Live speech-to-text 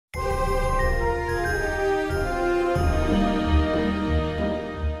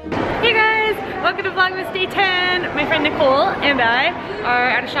welcome to Vlogmas Day 10. My friend Nicole and I are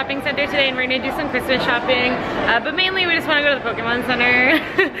at a shopping center today and we're gonna do some Christmas shopping. But mainly we just wanna go to the Pokemon Center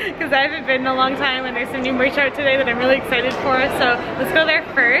because I haven't been in a long time and there's some new merch out today that I'm really excited for. So let's go there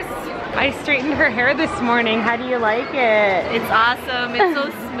first. I straightened her hair this morning. How do you like it? It's awesome. It's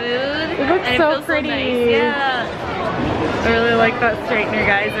so smooth. It looks and so it feels pretty. So nice. Yeah. I really like that straightener,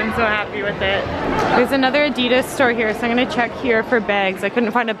 guys. I'm so happy with it. There's another Adidas store here, so I'm gonna check here for bags. I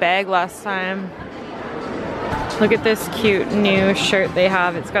couldn't find a bag last time. Look at this cute new shirt they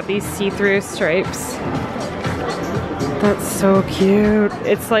have. It's got these see-through stripes. That's so cute.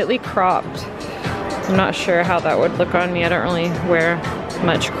 It's slightly cropped. I'm not sure how that would look on me. I don't really wear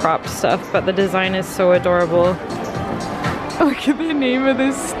much cropped stuff, but the design is so adorable. Look at the name of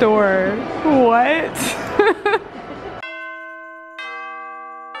this store. What?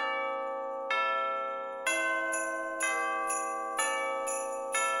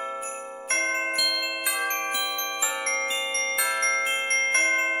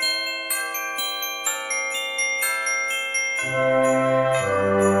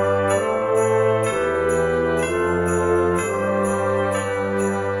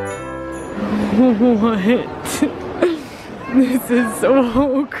 What? This is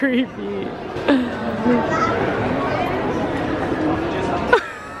so creepy.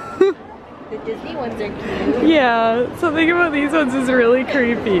 The Disney ones are cute. Yeah, something about these ones is really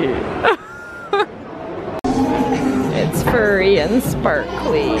creepy. It's furry and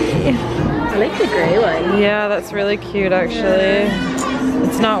sparkly. I like the gray one. Yeah, that's really cute actually.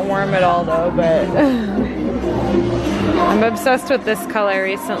 It's not warm at all though, but I'm obsessed with this color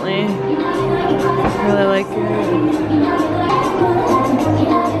recently. I really like it.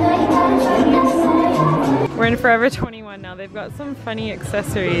 We're in Forever 21 now. They've got some funny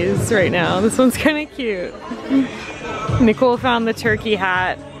accessories right now. This one's kind of cute. Nicole found the turkey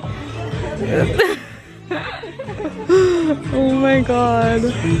hat. Oh my god.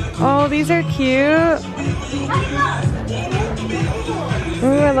 Oh, these are cute.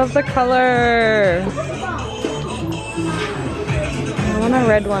 Oh, I love the color. I want a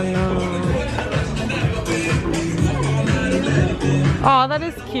red one though. Oh, that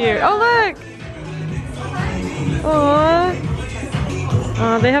is cute. Oh, look! Oh,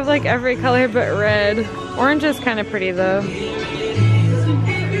 they have like every color but red. Orange is kind of pretty though.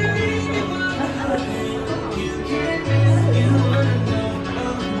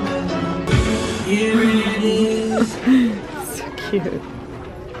 Here it is. So cute.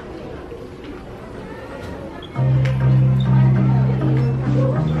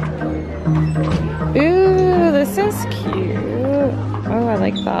 Ooh, this is cute. Oh, I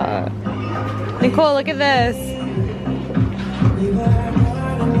like that. Nicole, look at this.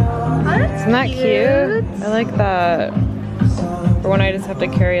 Isn't that cute? I like that. For when I just have to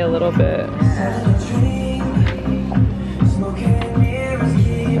carry a little bit.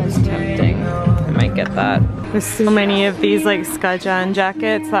 That's tempting. I might get that. There's so many of these like Skudjan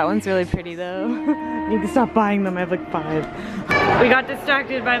jackets. That one's really pretty though. I need to stop buying them. I have like 5. We got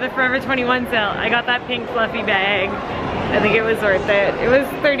distracted by the Forever 21 sale. I got that pink fluffy bag. I think it was worth it. It was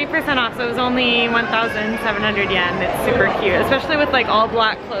 30% off, so it was only 1,700 yen. It's super cute, especially with like all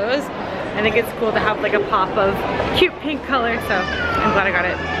black clothes. I think it's cool to have like a pop of cute pink color, so I'm glad I got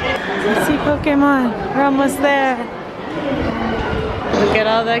it. Let's see Pokemon. We're almost there. Look at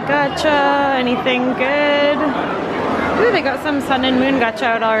all the gacha. Anything good? Ooh, they got some Sun and Moon gacha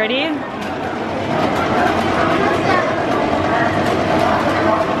out already.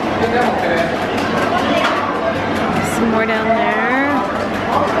 Some more down there.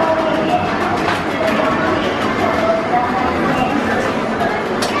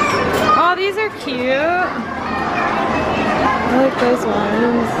 Oh, these are cute. I like those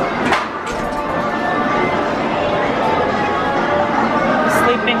ones. The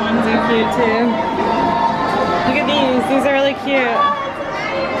sleeping ones are cute too. Look at these. These are really cute.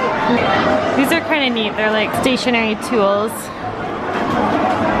 These are kind of neat. They're like stationary tools.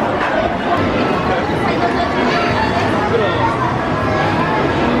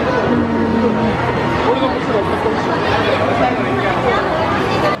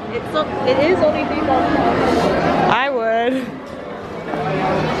 It is only $3,000. I would.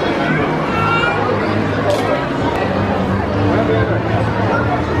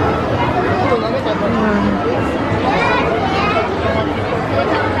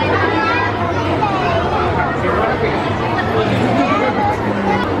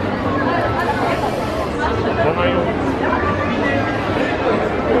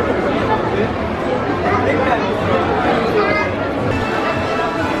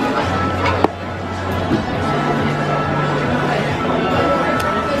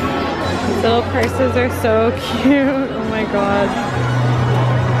 purses are so cute. Oh my god.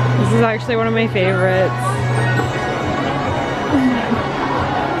 This is actually one of my favorites.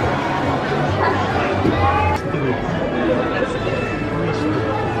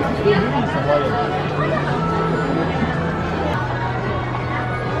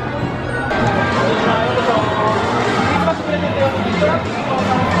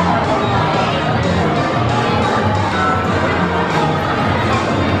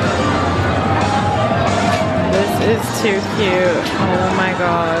 This is too cute. Oh my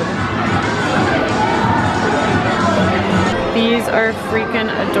god. These are freaking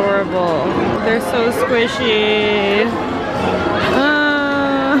adorable. They're so squishy.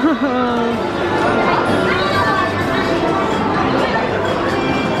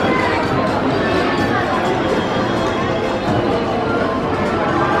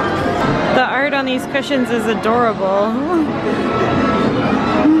 The art on these cushions is adorable.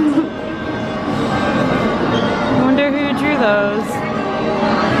 I wonder who drew those.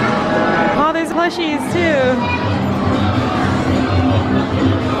 Oh, there's plushies too.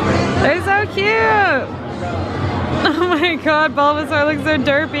 They're so cute! Oh my god, Bulbasaur looks so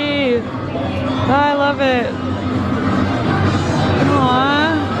derpy. Oh, I love it.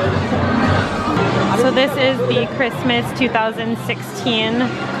 Aww. So this is the Christmas 2016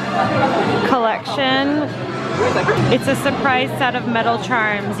 collection. It's a surprise set of metal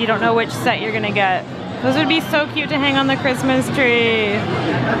charms. You don't know which set you're gonna get. Those would be so cute to hang on the Christmas tree.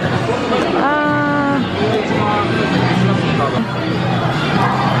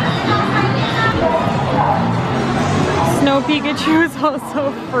 Snow Pikachu is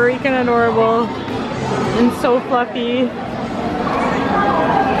also freaking adorable and so fluffy.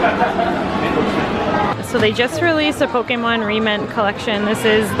 So they just released a Pokemon Remint collection. This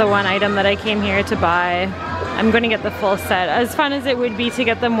is the one item that I came here to buy. I'm going to get the full set. As fun as it would be to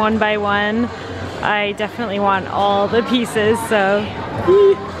get them one by one, I definitely want all the pieces, so.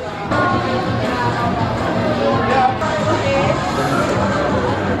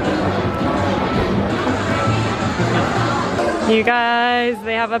 You guys,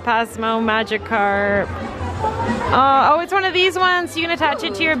 they have a Pasmo Magikarp. Oh, it's one of these ones. You can attach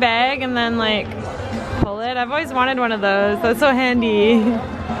it to your bag and then like pull it. I've always wanted one of those. That's so handy.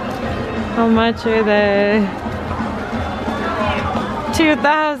 How much are they?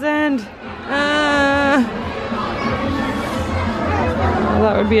 2,000. Oh,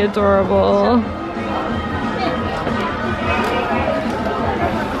 that would be adorable.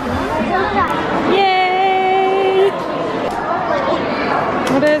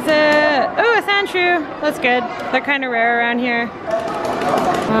 What is it? Oh, a Sandshrew. That's good. They're kind of rare around here.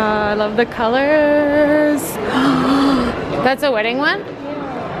 I love the colors. That's a wedding one?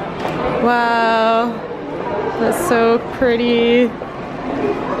 Wow. That's so pretty.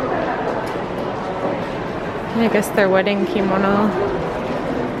 I guess their wedding kimono.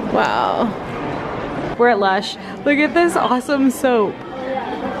 Wow. We're at Lush. Look at this awesome soap.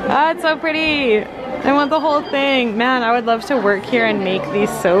 Ah, it's so pretty. I want the whole thing. Man, I would love to work here and make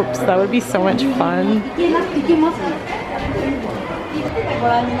these soaps. That would be so much fun.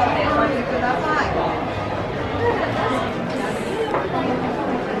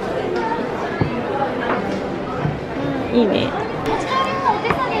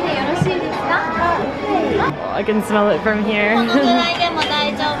 I can smell it from here.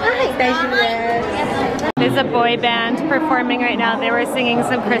 There's a boy band performing right now. They were singing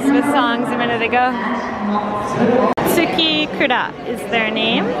some Christmas songs a minute ago. Tsuki Kura is their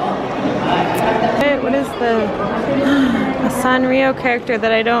name. What is a Sanrio character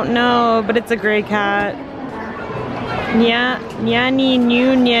that I don't know, but it's a gray cat. Nyani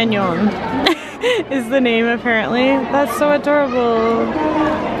Nyu Nyanyon is the name apparently. That's so adorable.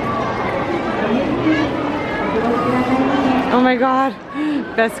 Oh my god,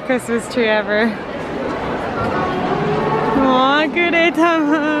 best Christmas tree ever. Aw,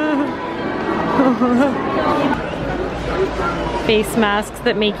 Kuretama. Face masks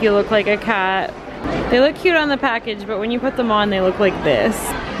that make you look like a cat. They look cute on the package, but when you put them on, they look like this.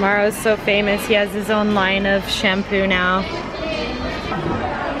 Maro's so famous, he has his own line of shampoo now.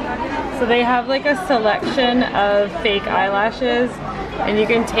 So they have like a selection of fake eyelashes, and you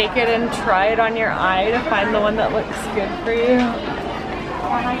can take it and try it on your eye to find the one that looks good for you.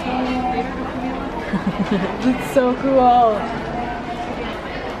 It's so cool.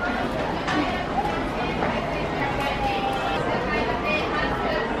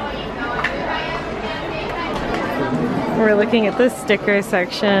 We're looking at the sticker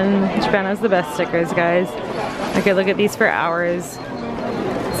section. Japan has the best stickers, guys. I could look at these for hours.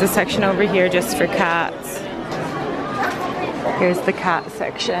 There's a section over here just for cats. Here's the cat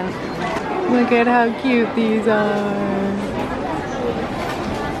section. Look at how cute these are.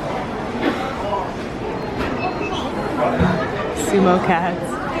 Sumo cats.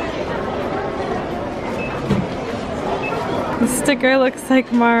 The sticker looks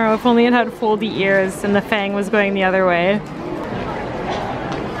like Maro, if only it had foldy ears and the fang was going the other way.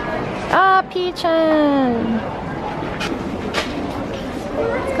 Ah, Peachin!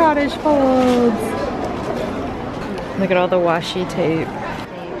 Scottish folds. Look at all the washi tape.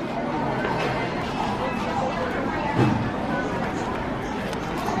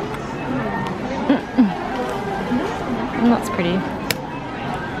 That's pretty.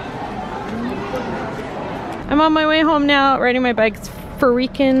 I'm on my way home now, riding my bike. It's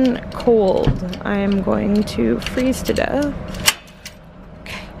freaking cold. I'm going to freeze to death.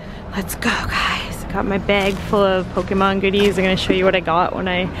 Okay, let's go, guys. Got my bag full of Pokemon goodies. I'm gonna show you what I got when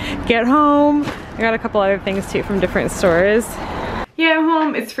I get home. I got a couple other things too from different stores. Yeah, I'm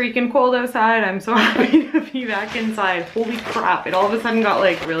home. It's freaking cold outside. I'm so happy to be back inside. Holy crap, it all of a sudden got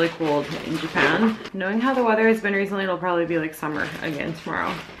like really cold in Japan. Knowing how the weather has been recently, it'll probably be like summer again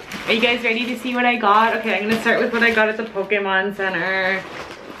tomorrow. Are you guys ready to see what I got? Okay, I'm gonna start with what I got at the Pokemon Center.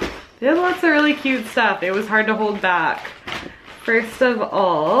 They had lots of really cute stuff. It was hard to hold back. First of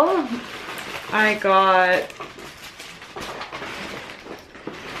all, I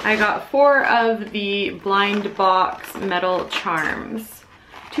got 4 of the blind box metal charms.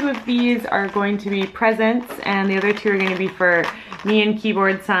 2 of these are going to be presents and the other 2 are going to be for me and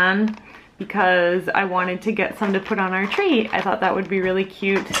Keyboard-san because I wanted to get some to put on our tree. I thought that would be really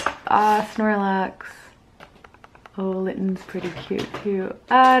cute. Snorlax. Oh, Litten's pretty cute too.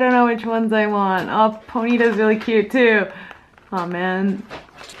 I don't know which ones I want. Oh, Ponyta's really cute too. Oh man.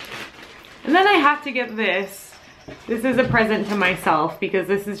 And then I have to get this. This is a present to myself because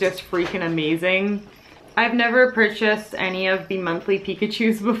this is just freaking amazing. I've never purchased any of the monthly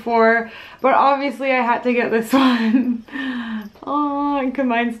Pikachus before, but obviously I had to get this one. Oh, it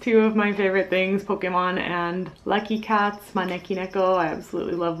combines 2 of my favorite things, Pokemon and Lucky Cats, Maneki Neko. I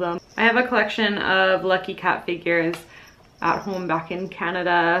absolutely love them. I have a collection of Lucky Cat figures at home back in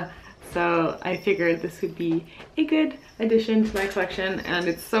Canada, so I figured this would be a good addition to my collection, and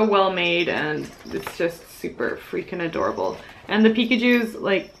it's so well made and it's just super freaking adorable. And the Pikachus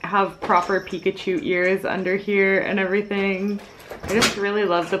like have proper Pikachu ears under here and everything. I just really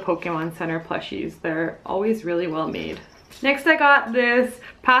love the Pokemon Center plushies. They're always really well made. Next I got this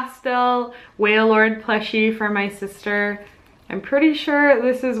pastel Wailord plushie for my sister. I'm pretty sure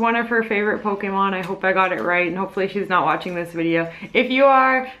this is one of her favorite Pokemon. I hope I got it right and hopefully she's not watching this video. If you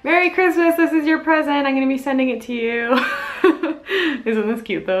are, Merry Christmas, this is your present. I'm gonna be sending it to you. Isn't this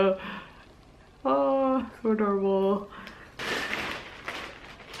cute though? Oh, so adorable.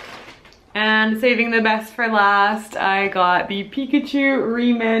 And saving the best for last, I got the Pikachu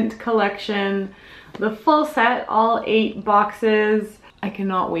Remint collection. The full set, all 8 boxes. I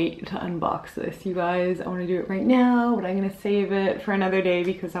cannot wait to unbox this, you guys. I want to do it right now, but I'm going to save it for another day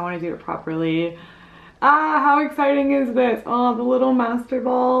because I want to do it properly. Ah, how exciting is this? Oh, the little Master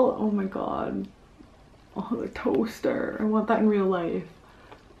Ball. Oh my god. Oh, the toaster. I want that in real life.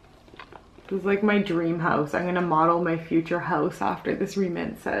 This is like my dream house. I'm going to model my future house after this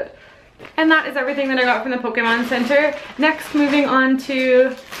remint set. And that is everything that I got from the Pokemon Center. Next, moving on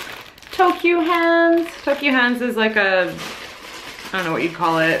to Tokyo Hands. Tokyo Hands is like a, I don't know what you'd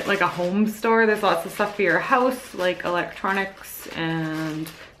call it, like a home store. There's lots of stuff for your house, like electronics and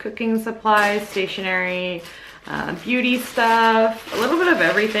cooking supplies, stationery, beauty stuff, a little bit of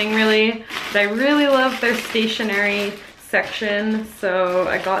everything really. But I really love their stationery section, so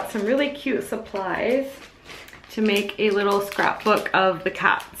I got some really cute supplies to make a little scrapbook of the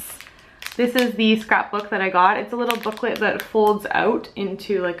cats. This is the scrapbook that I got. It's a little booklet that folds out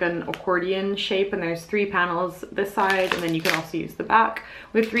into like an accordion shape, and there's 3 panels this side, and then you can also use the back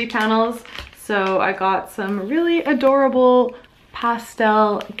with 3 panels. So I got some really adorable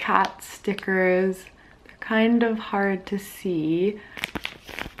pastel cat stickers. They're kind of hard to see.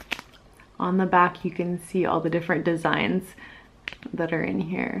 On the back you can see all the different designs that are in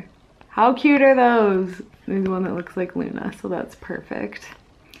here. How cute are those? There's one that looks like Luna, so that's perfect.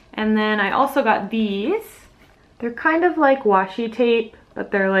 And then I also got these. They're kind of like washi tape, but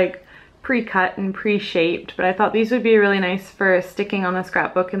they're like pre-cut and pre-shaped. But I thought these would be really nice for sticking on the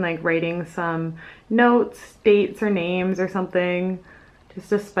scrapbook and like writing some notes, dates or names or something, just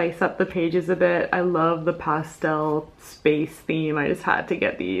to spice up the pages a bit. I love the pastel space theme. I just had to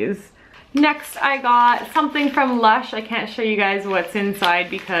get these. Next I got something from Lush. I can't show you guys what's inside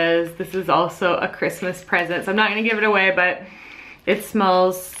because this is also a Christmas present, so I'm not gonna give it away, but it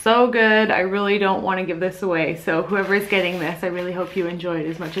smells so good. I really don't want to give this away, so whoever's getting this, I really hope you enjoy it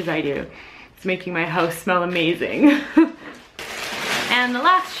as much as I do. It's making my house smell amazing. And the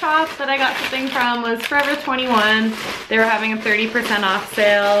last shop that I got something from was Forever 21. They were having a 30% off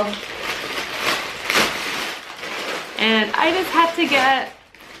sale. And I just had to get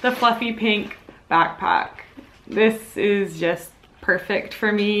the fluffy pink backpack. This is just perfect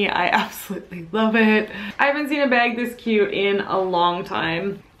for me. I absolutely love it. I haven't seen a bag this cute in a long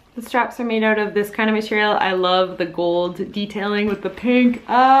time. The straps are made out of this kind of material. I love the gold detailing with the pink.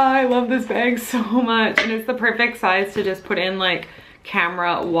 Ah, I love this bag so much. And it's the perfect size to just put in like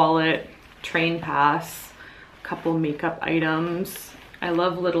camera, wallet, train pass, a couple makeup items. I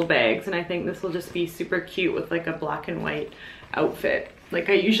love little bags, and I think this will just be super cute with like a black and white outfit like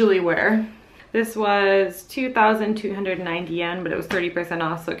I usually wear. This was 2,290 yen, but it was 30%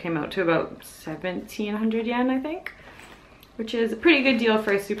 off, so it came out to about 1,700 yen, I think, which is a pretty good deal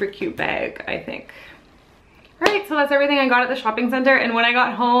for a super cute bag, I think. Alright, so that's everything I got at the shopping center, and when I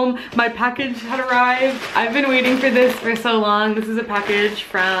got home, my package had arrived. I've been waiting for this for so long. This is a package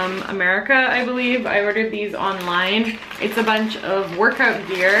from America, I believe. I ordered these online. It's a bunch of workout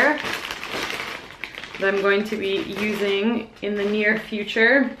gear that I'm going to be using in the near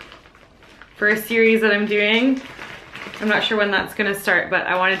future for a series that I'm doing. I'm not sure when that's gonna start, but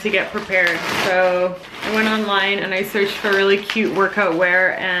I wanted to get prepared. So I went online and I searched for really cute workout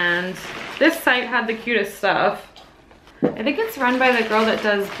wear, and this site had the cutest stuff. I think it's run by the girl that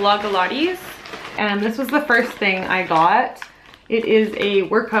does Vlogmas, and this was the first thing I got. It is a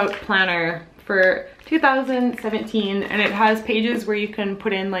workout planner for 2017, and it has pages where you can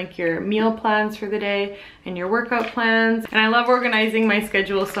put in like your meal plans for the day and your workout plans. And I love organizing my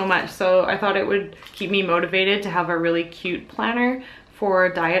schedule so much, so I thought it would keep me motivated to have a really cute planner for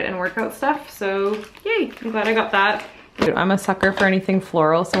diet and workout stuff. So yay, I'm glad I got that. I'm a sucker for anything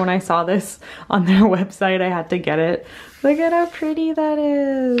floral, so when I saw this on their website, I had to get it. Look at how pretty that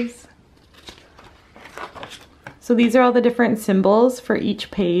is. So these are all the different symbols for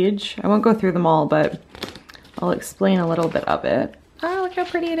each page. I won't go through them all, but I'll explain a little bit of it. Oh, look how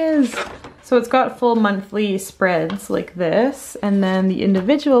pretty it is. So it's got full monthly spreads like this, and then the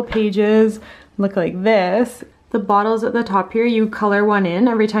individual pages look like this. The bottles at the top here, you color one in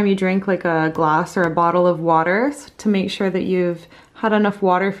every time you drink like a glass or a bottle of water to make sure that you've had enough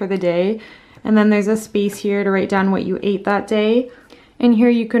water for the day. And then there's a space here to write down what you ate that day. And here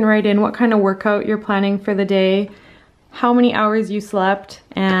you can write in what kind of workout you're planning for the day, how many hours you slept,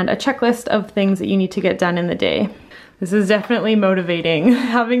 and a checklist of things that you need to get done in the day. This is definitely motivating.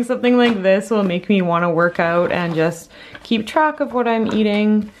 Having something like this will make me want to work out and just keep track of what I'm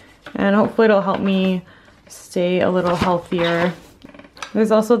eating, and hopefully it'll help me stay a little healthier.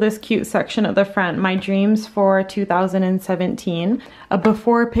 There's also this cute section at the front, my dreams for 2017, a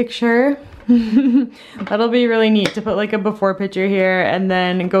before picture. That'll be really neat to put like a before picture here and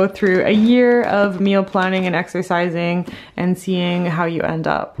then go through a year of meal planning and exercising and seeing how you end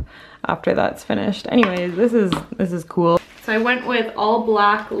up after that's finished. Anyways, this is cool. So I went with all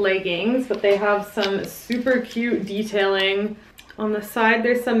black leggings, but they have some super cute detailing. On the side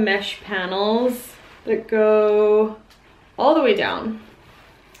there's some mesh panels that go all the way down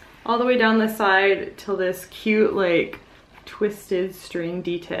the side till this cute like twisted string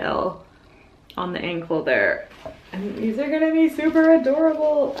detail on the ankle there. And these are gonna be super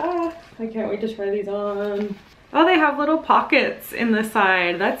adorable. Ah, I can't wait to try these on. Oh, they have little pockets in the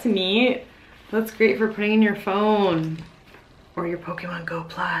side. That's neat. That's great for putting in your phone or your Pokemon Go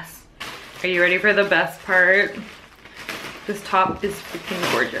Plus. Are you ready for the best part? This top is freaking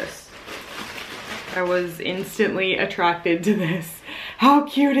gorgeous. I was instantly attracted to this. How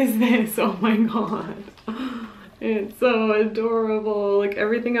cute is this? Oh my god. It's so adorable. Like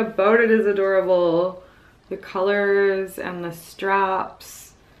everything about it is adorable. The colors and the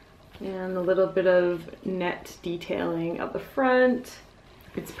straps and a little bit of net detailing at the front.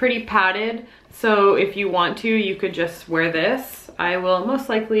 It's pretty padded, so if you want to, you could just wear this. I will most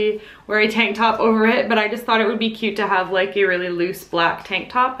likely wear a tank top over it, but I just thought it would be cute to have like a really loose black tank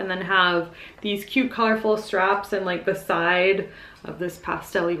top and then have these cute colorful straps and like the side of this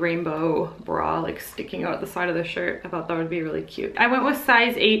pastel-y rainbow bra like sticking out the side of the shirt. I thought that would be really cute. I went with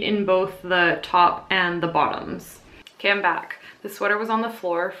size 8 in both the top and the bottoms. Okay, I'm back. The sweater was on the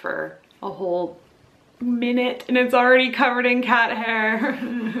floor for a whole minute and it's already covered in cat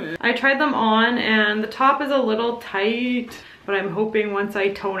hair. I tried them on and the top is a little tight, but I'm hoping once I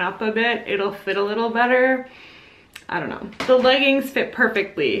tone up a bit, it'll fit a little better. I don't know. The leggings fit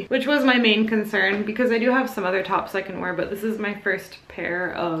perfectly, which was my main concern because I do have some other tops I can wear, but this is my first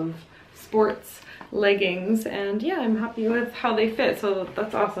pair of sports leggings and yeah, I'm happy with how they fit, so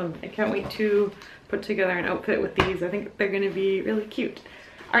that's awesome. I can't wait to put together an outfit with these. I think they're gonna be really cute.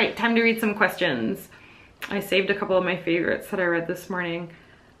 All right, time to read some questions. I saved a couple of my favorites that I read this morning.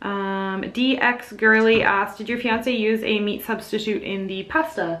 DX Girly asked, did your fiance use a meat substitute in the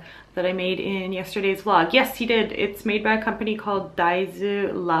pasta that I made in yesterday's vlog? Yes, he did. It's made by a company called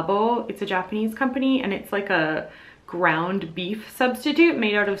Daizu Labo. It's a Japanese company and it's like a ground beef substitute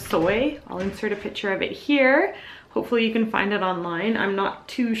made out of soy. I'll insert a picture of it here. Hopefully you can find it online. I'm not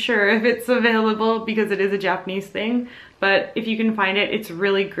too sure if it's available because it is a Japanese thing, but if you can find it, it's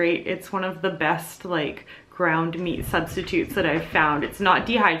really great. It's one of the best like ground meat substitutes that I've found. It's not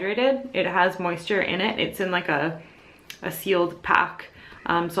dehydrated. It has moisture in it. It's in like a sealed pack.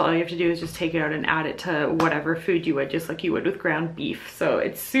 So all you have to do is just take it out and add it to whatever food you would, just like you would with ground beef. So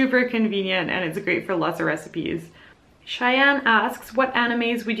it's super convenient and it's great for lots of recipes. Cheyenne asks, what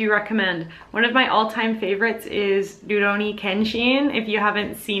animes would you recommend? One of my all-time favorites is Rurouni Kenshin. If you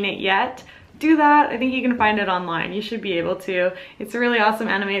haven't seen it yet, do that. I think you can find it online. You should be able to. It's a really awesome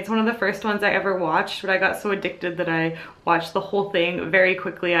anime. It's one of the first ones I ever watched, but I got so addicted that I watched the whole thing very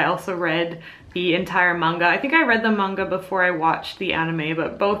quickly. I also read the entire manga. I think I read the manga before I watched the anime,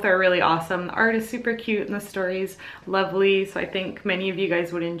 but both are really awesome. The art is super cute and the story's lovely, so I think many of you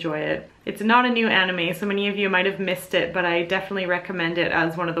guys would enjoy it. It's not a new anime, so many of you might have missed it, but I definitely recommend it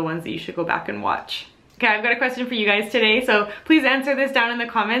as one of the ones that you should go back and watch. Okay, I've got a question for you guys today, so please answer this down in the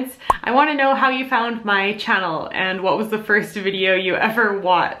comments. I want to know how you found my channel and what was the first video you ever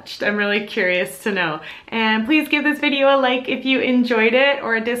watched. I'm really curious to know. And please give this video a like if you enjoyed it,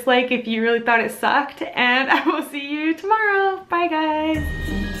 or a dislike if you really thought it sucked, and I will see you tomorrow. Bye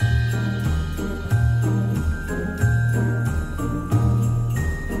guys!